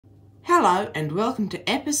Hello and welcome to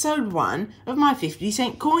episode 1 of my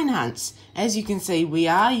 50-cent coin hunts. As you can see, we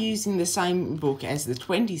are using the same book as the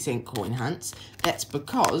 20-cent coin hunts. That's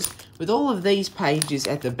because with all of these pages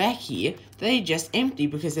at the back here, they're just empty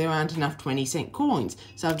because there aren't enough 20-cent coins.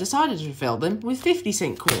 So I've decided to fill them with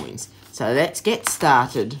 50-cent coins. So let's get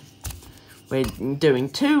started. We're doing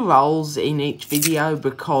 2 rolls in each video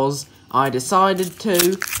because I decided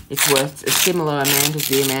to. It's worth a similar amount as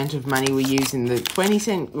the amount of money we use in the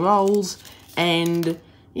 20-cent rolls. And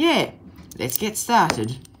yeah, let's get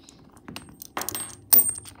started.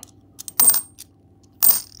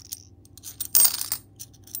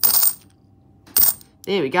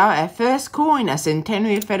 There we go, our first coin, a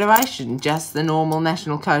Centenary of Federation, just the normal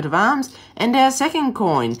national coat of arms. And our second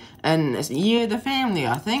coin, a Year of the Family,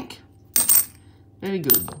 I think. Very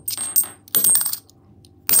good.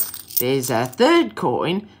 There's a third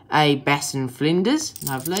coin, a Bass and Flinders,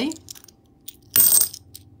 lovely.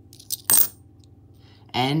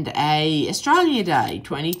 And a Australia Day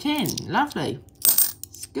 2010, lovely.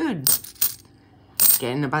 It's good.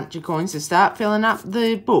 Getting a bunch of coins to start filling up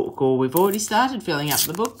the book, or we've already started filling up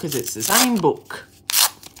the book because it's the same book.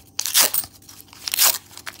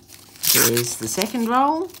 There's the second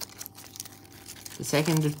roll, the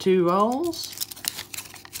second of 2 rolls.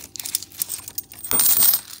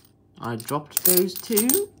 I dropped those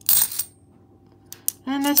 2.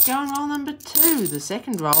 And let's go on roll number 2, the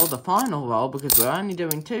second roll, the final roll, because we're only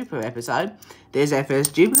doing 2 per episode. There's our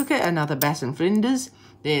first duplicate, another Bass and Flinders.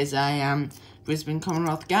 There's a Brisbane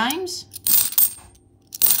Commonwealth Games.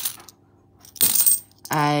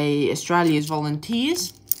 A Australia's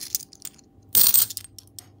Volunteers.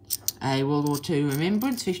 A World War II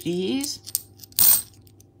Remembrance, 50 years.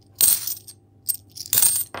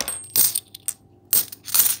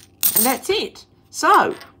 And that's it.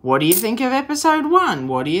 So, what do you think of episode 1?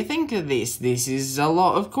 What do you think of this? This is a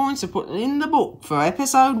lot of coins to put in the book for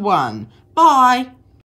episode 1. Bye!